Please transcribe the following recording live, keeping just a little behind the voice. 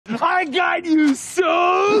I got you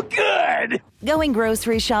so good! Going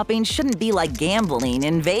grocery shopping shouldn't be like gambling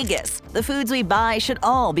in Vegas. The foods we buy should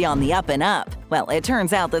all be on the up and up. Well, it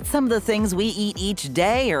turns out that some of the things we eat each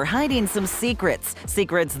day are hiding some secrets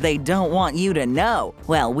they don't want you to know.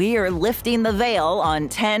 Well, we are lifting the veil on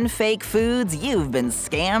 10 fake foods you've been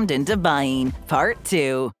scammed into buying. Part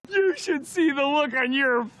 2. You should see the look on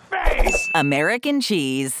your face! American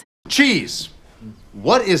cheese. Cheese.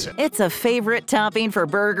 What is it? It's a favorite topping for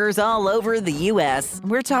burgers all over the U.S.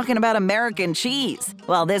 We're talking about American cheese.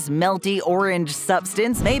 While this melty orange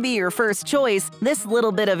substance may be your first choice, this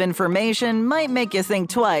little bit of information might make you think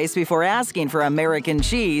twice before asking for American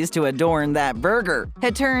cheese to adorn that burger.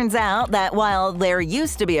 It turns out that while there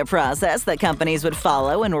used to be a process that companies would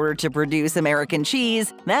follow in order to produce American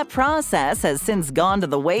cheese, that process has since gone to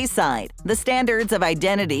the wayside. The standards of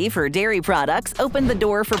identity for dairy products opened the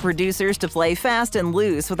door for producers to play fast and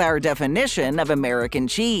loose with our definition of American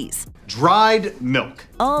cheese. Dried milk.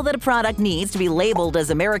 All that a product needs to be labeled as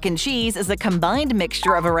American cheese is a combined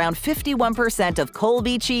mixture of around 51% of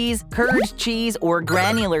Colby cheese, curd cheese, or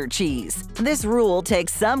granular cheese. This rule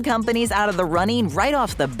takes some companies out of the running right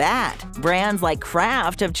off the bat. Brands like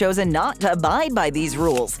Kraft have chosen not to abide by these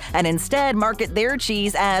rules and instead market their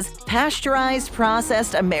cheese as pasteurized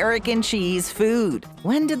processed American cheese food.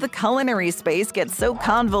 When did the culinary space get so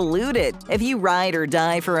convoluted? If you ride or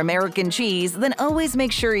die for American cheese, then always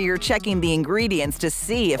make sure you're checking the ingredients to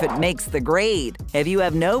see if it makes the grade. If you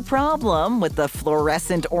have no problem with the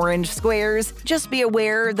fluorescent orange squares, just be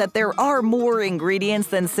aware that there are more ingredients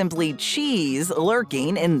than simply cheese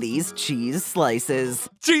lurking in these cheese slices.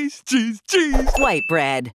 Cheese, cheese, cheese! White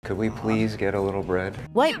bread. Could we please get a little bread?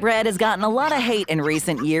 White bread has gotten a lot of hate in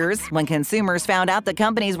recent years. When consumers found out that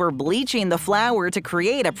companies were bleaching the flour to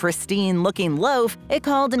create a pristine-looking loaf, it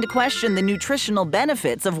called into question the nutritional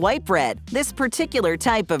benefits of white bread. This particular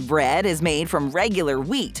type of bread is made from regular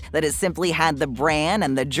wheat that has simply had the bran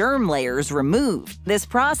and the germ layers removed. This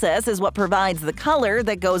process is what provides the color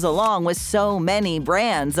that goes along with so many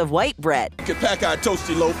brands of white bread. You could pack our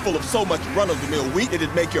toasty loaf full of so much run-of-the-mill wheat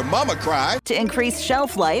it'd make your mama cry. To increase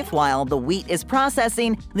shelf life while the wheat is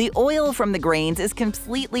processing, the oil from the grains is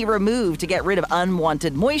completely removed to get rid of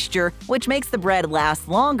unwanted moisture, which makes the bread last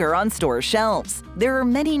longer on store shelves. There are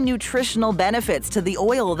many nutritional benefits to the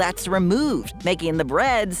oil that's removed, making the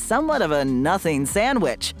bread somewhat of a nothing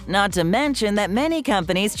sandwich. Not to mention that many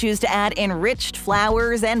companies choose to add enriched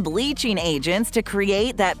flours and bleaching agents to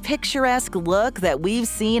create that picturesque look that we've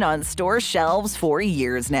seen on store shelves for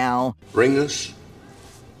years now. Bring us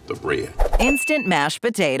the bread. Instant mashed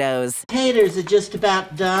potatoes. Taters are just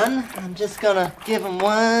about done. I'm just gonna give them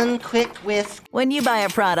one quick whisk. When you buy a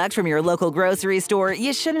product from your local grocery store,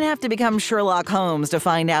 you shouldn't have to become Sherlock Holmes to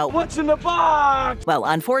find out What's in the box? Well,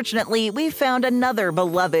 unfortunately, we've found another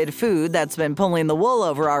beloved food that's been pulling the wool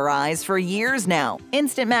over our eyes for years now.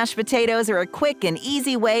 Instant mashed potatoes are a quick and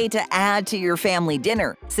easy way to add to your family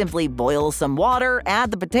dinner. Simply boil some water, add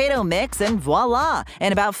the potato mix, and voila!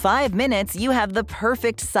 In about 5 minutes, you have the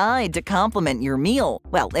perfect side to complement your meal.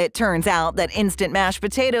 Well, it turns out that instant mashed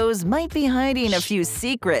potatoes might be hiding a few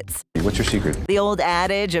secrets. What's your secret? The old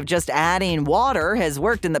adage of just adding water has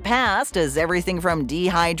worked in the past, as everything from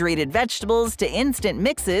dehydrated vegetables to instant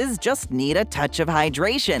mixes just need a touch of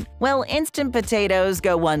hydration. Well, instant potatoes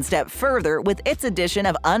go one step further with its addition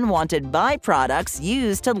of unwanted byproducts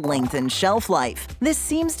used to lengthen shelf life. This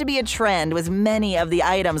seems to be a trend with many of the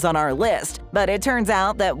items on our list, but it turns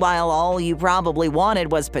out that while all you probably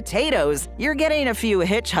wanted was potatoes, you're getting a few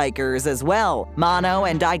hitchhikers as well. Mono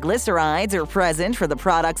and diglycerides are present for the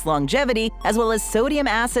product's longevity, as well as sodium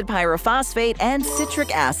acid pyrophosphate and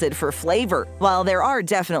citric acid for flavor. While there are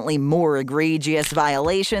definitely more egregious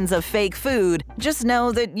violations of fake food, just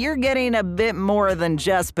know that you're getting a bit more than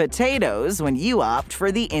just potatoes when you opt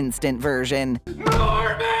for the instant version.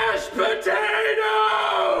 More mashed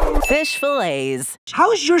potatoes! Fish fillets.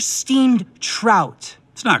 How's your steamed trout?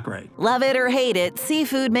 It's not great. Love it or hate it,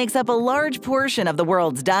 seafood makes up a large portion of the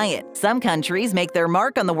world's diet. Some countries make their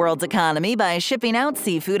mark on the world's economy by shipping out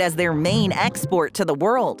seafood as their main export to the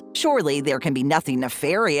world. Surely there can be nothing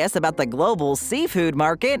nefarious about the global seafood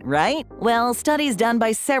market, right? Well, studies done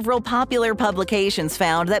by several popular publications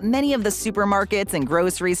found that many of the supermarkets and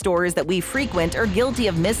grocery stores that we frequent are guilty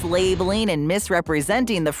of mislabeling and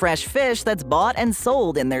misrepresenting the fresh fish that's bought and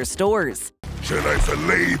sold in their stores. Shall I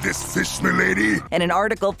fillet this fish, milady? In an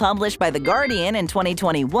article published by The Guardian in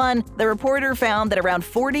 2021, the reporter found that around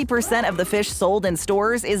 40% of the fish sold in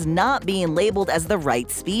stores is not being labeled as the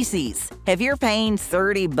right species. If you're paying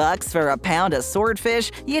 $30 for a pound of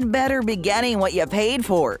swordfish, you'd better be getting what you paid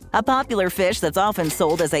for. A popular fish that's often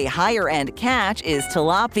sold as a higher-end catch is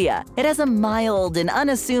tilapia. It has a mild and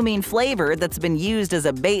unassuming flavor that's been used as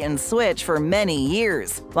a bait and switch for many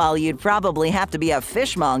years. While you'd probably have to be a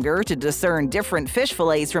fishmonger to discern different fish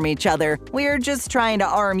fillets from each other, we're just trying to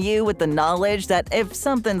arm you with the knowledge that if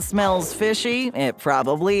something smells fishy, it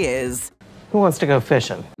probably is. Who wants to go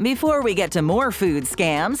fishing? Before we get to more food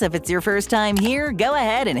scams, if it's your first time here, go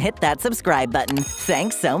ahead and hit that subscribe button.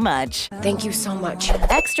 Thanks so much. Thank you so much.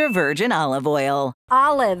 Extra virgin olive oil.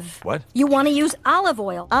 Olive. What? You want to use olive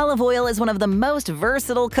oil. Olive oil is one of the most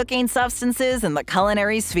versatile cooking substances in the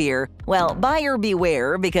culinary sphere. Well, buyer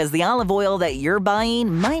beware, because the olive oil that you're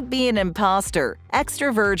buying might be an imposter.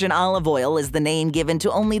 Extra virgin olive oil is the name given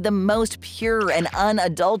to only the most pure and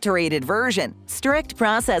unadulterated version. Strict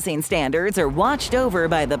processing standards are watched over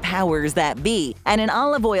by the powers that be, and an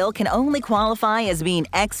olive oil can only qualify as being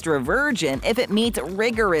extra virgin if it meets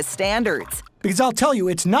rigorous standards. Because I'll tell you,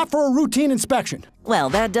 it's not for a routine inspection.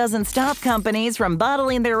 Well, that doesn't stop companies from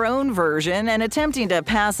bottling their own version and attempting to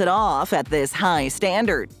pass it off at this high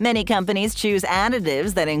standard. Many companies choose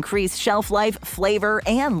additives that increase shelf life, flavor,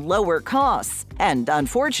 and lower costs. And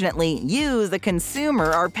unfortunately, you, the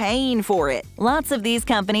consumer, are paying for it. Lots of these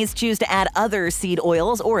companies choose to add other seed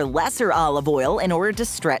oils or lesser olive oil in order to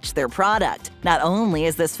stretch their product. Not only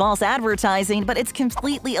is this false advertising, but it's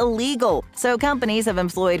completely illegal. So companies have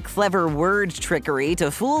employed clever word trickery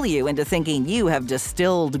to fool you into thinking you have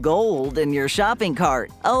distilled gold in your shopping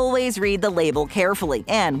cart. Always read the label carefully,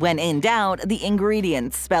 and when in doubt, the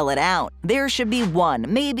ingredients spell it out. There should be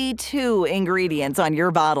 1, maybe 2 ingredients on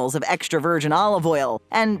your bottles of extra virgin olive oil,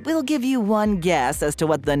 and we'll give you one guess as to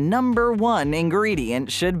what the number 1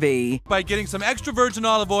 ingredient should be. By getting some extra virgin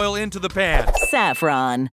olive oil into the pan.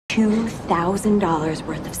 Saffron. $2,000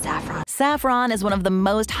 worth of saffron. Saffron is one of the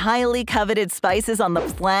most highly coveted spices on the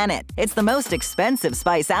planet. It's the most expensive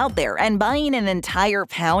spice out there, and buying an entire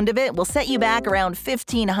pound of it will set you back around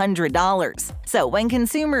 $1,500. So when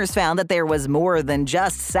consumers found that there was more than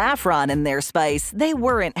just saffron in their spice, they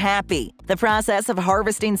weren't happy. The process of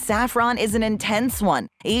harvesting saffron is an intense one.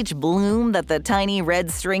 Each bloom that the tiny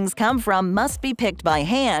red strings come from must be picked by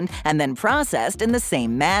hand and then processed in the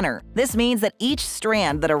same manner. This means that each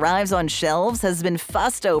strand that arrives on shelves has been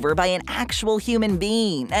fussed over by an actual human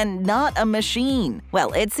being and not a machine.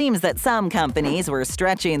 Well, it seems that some companies were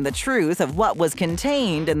stretching the truth of what was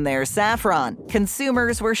contained in their saffron.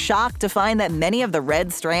 Consumers were shocked to find that many of the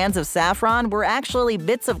red strands of saffron were actually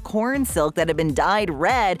bits of corn silk that had been dyed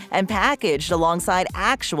red and packaged alongside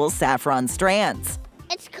actual saffron strands.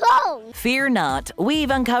 It's cold! Fear not,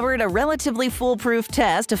 we've uncovered a relatively foolproof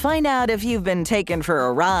test to find out if you've been taken for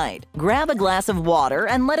a ride. Grab a glass of water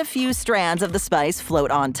and let a few strands of the spice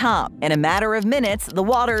float on top. In a matter of minutes, the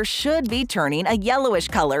water should be turning a yellowish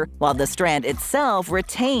color, while the strand itself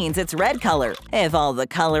retains its red color. If all the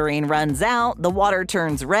coloring runs out, the water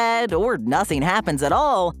turns red, or nothing happens at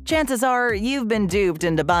all, chances are you've been duped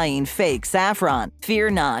into buying fake saffron. Fear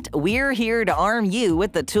not, we're here to arm you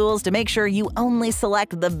with the tools to make sure you only select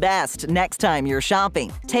the best next time you're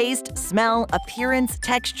shopping. Taste, smell, appearance,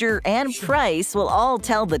 texture, and price will all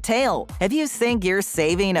tell the tale. If you think you're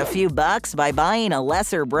saving a few bucks by buying a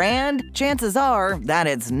lesser brand, chances are that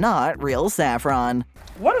it's not real saffron.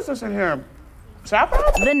 What is this in here? Saffron?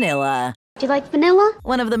 Vanilla. Do you like vanilla?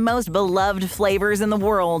 One of the most beloved flavors in the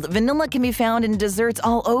world, vanilla can be found in desserts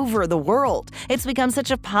all over the world. It's become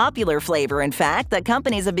such a popular flavor, in fact, that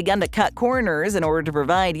companies have begun to cut corners in order to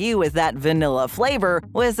provide you with that vanilla flavor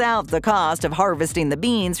without the cost of harvesting the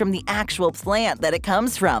beans from the actual plant that it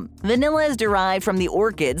comes from. Vanilla is derived from the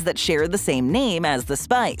orchids that share the same name as the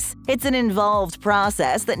spice. It's an involved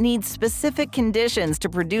process that needs specific conditions to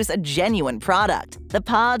produce a genuine product. The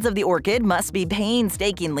pods of the orchid must be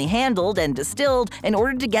painstakingly handled and distilled in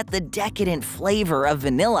order to get the decadent flavor of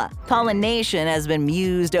vanilla. Pollination has been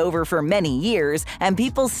mused over for many years, and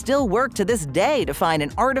people still work to this day to find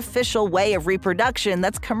an artificial way of reproduction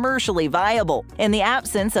that's commercially viable. In the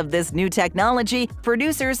absence of this new technology,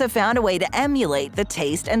 producers have found a way to emulate the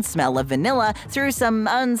taste and smell of vanilla through some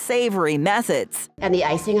unsavory methods. And the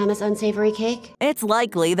icing on this unsavory cake? It's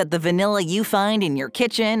likely that the vanilla you find in your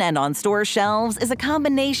kitchen and on store shelves is a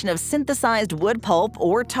combination of synthesized wood pulp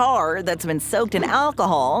or tar that's been soaked in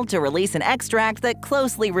alcohol to release an extract that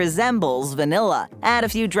closely resembles vanilla. Add a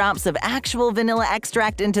few drops of actual vanilla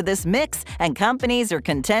extract into this mix, and companies are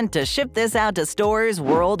content to ship this out to stores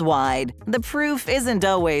worldwide. The proof isn't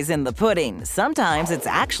always in the pudding. Sometimes it's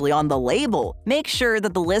actually on the label. Make sure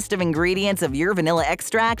that the list of ingredients of your vanilla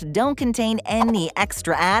extract don't contain any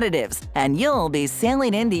extra additives, and you'll be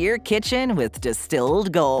sailing into your kitchen with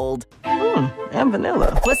distilled gold. And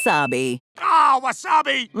vanilla. Wasabi. Ah,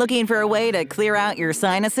 wasabi! Looking for a way to clear out your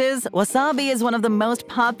sinuses? Wasabi is one of the most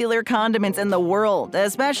popular condiments in the world,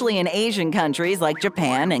 especially in Asian countries like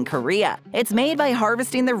Japan and Korea. It's made by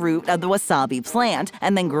harvesting the root of the wasabi plant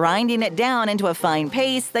and then grinding it down into a fine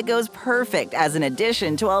paste that goes perfect as an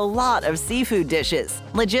addition to a lot of seafood dishes.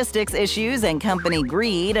 Logistics issues and company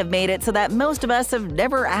greed have made it so that most of us have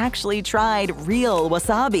never actually tried real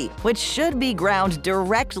wasabi, which should be ground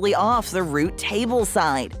directly off the root table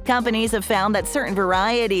side. Companies have found that certain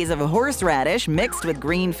varieties of horseradish mixed with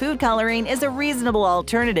green food coloring is a reasonable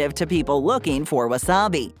alternative to people looking for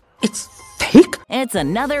wasabi. It's fake? It's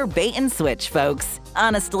another bait and switch, folks.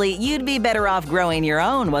 Honestly, you'd be better off growing your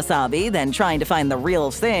own wasabi than trying to find the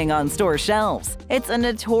real thing on store shelves. It's a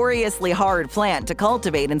notoriously hard plant to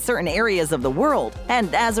cultivate in certain areas of the world,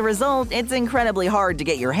 and as a result, it's incredibly hard to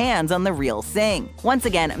get your hands on the real thing. Once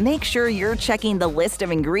again, make sure you're checking the list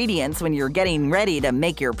of ingredients when you're getting ready to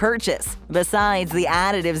make your purchase. Besides the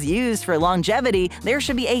additives used for longevity, there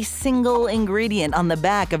should be a single ingredient on the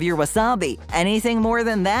back of your wasabi. Anything more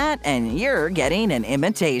than that, and you're getting an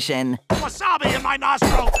imitation. Wasabi in my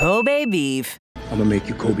nostril! Kobe beef. I'm gonna make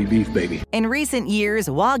you Kobe beef, baby. In recent years,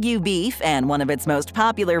 Wagyu beef and one of its most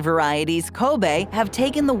popular varieties, Kobe, have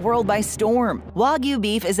taken the world by storm. Wagyu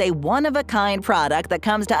beef is a one-of-a-kind product that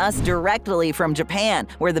comes to us directly from Japan,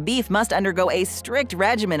 where the beef must undergo a strict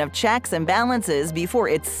regimen of checks and balances before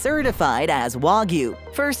it's certified as Wagyu.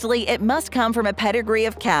 Firstly, it must come from a pedigree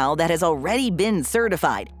of cow that has already been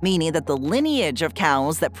certified, meaning that the lineage of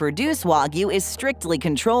cows that produce Wagyu is strictly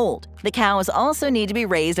controlled. The cows also need to be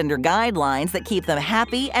raised under guidelines that keep them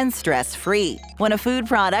happy and stress-free. When a food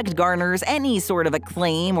product garners any sort of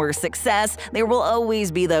acclaim or success, there will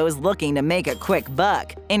always be those looking to make a quick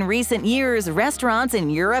buck. In recent years, restaurants in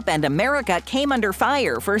Europe and America came under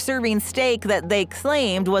fire for serving steak that they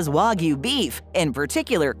claimed was Wagyu beef, in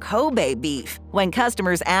particular Kobe beef. When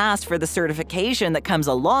customers asked for the certification that comes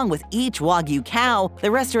along with each Wagyu cow, the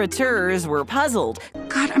restaurateurs were puzzled.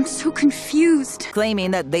 God, I'm so confused.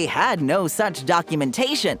 Claiming that they had no such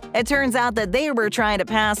documentation. It turns out that they were trying to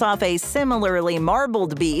pass off a similarly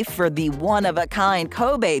marbled beef for the one-of-a-kind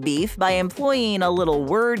Kobe beef by employing a little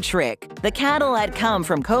word trick. The cattle had come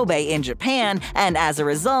from Kobe in Japan, and as a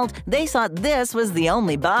result, they thought this was the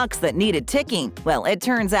only box that needed ticking. Well, it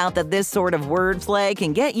turns out that this sort of wordplay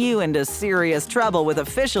can get you into serious trouble with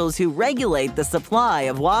officials who regulate the supply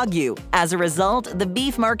of Wagyu. As a result, the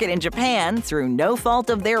beef market in Japan, through no fault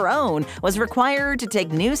of their own, was required to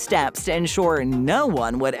take new steps to ensure no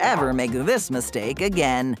one would ever make this mistake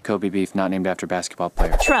again. Kobe beef not named after basketball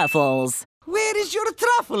player. Truffles. Where is your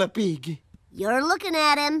truffle, pig? You're looking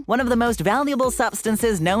at him. One of the most valuable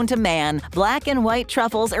substances known to man, black and white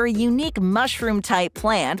truffles are a unique mushroom-type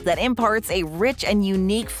plant that imparts a rich and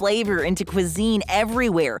unique flavor into cuisine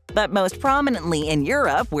everywhere, but most prominently in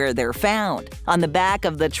Europe, where they're found. On the back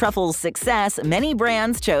of the truffles' success, many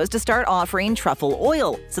brands chose to start offering truffle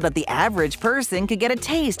oil so that the average person could get a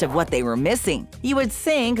taste of what they were missing. You would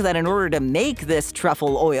think that in order to make this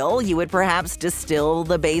truffle oil, you would perhaps distill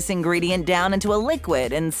the base ingredient down into a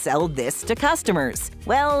liquid and sell this to customers.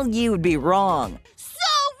 Well, you'd be wrong. So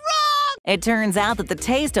wrong! It turns out that the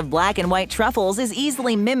taste of black and white truffles is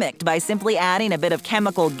easily mimicked by simply adding a bit of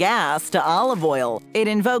chemical gas to olive oil. It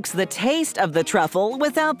invokes the taste of the truffle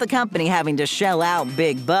without the company having to shell out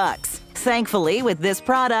big bucks. Thankfully, with this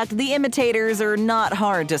product, the imitators are not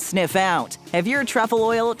hard to sniff out. If your truffle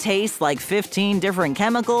oil tastes like 15 different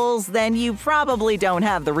chemicals, then you probably don't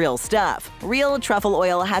have the real stuff. Real truffle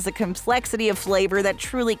oil has a complexity of flavor that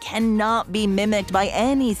truly cannot be mimicked by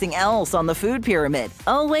anything else on the food pyramid.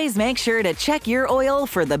 Always make sure to check your oil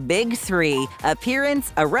for the big three: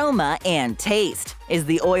 appearance, aroma, and taste. Is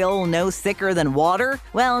the oil no thicker than water?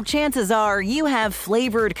 Well, chances are you have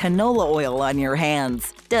flavored canola oil on your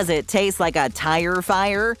hands. Does it taste like a tire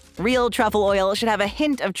fire? Real truffle oil should have a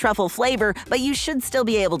hint of truffle flavor, but you should still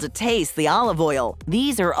be able to taste the olive oil.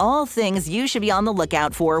 These are all things you should be on the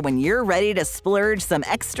lookout for when you're ready to splurge some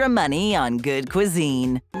extra money on good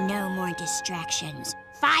cuisine. No more distractions.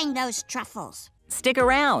 Find those truffles. Stick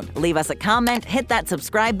around, leave us a comment, hit that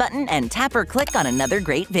subscribe button, and tap or click on another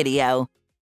great video.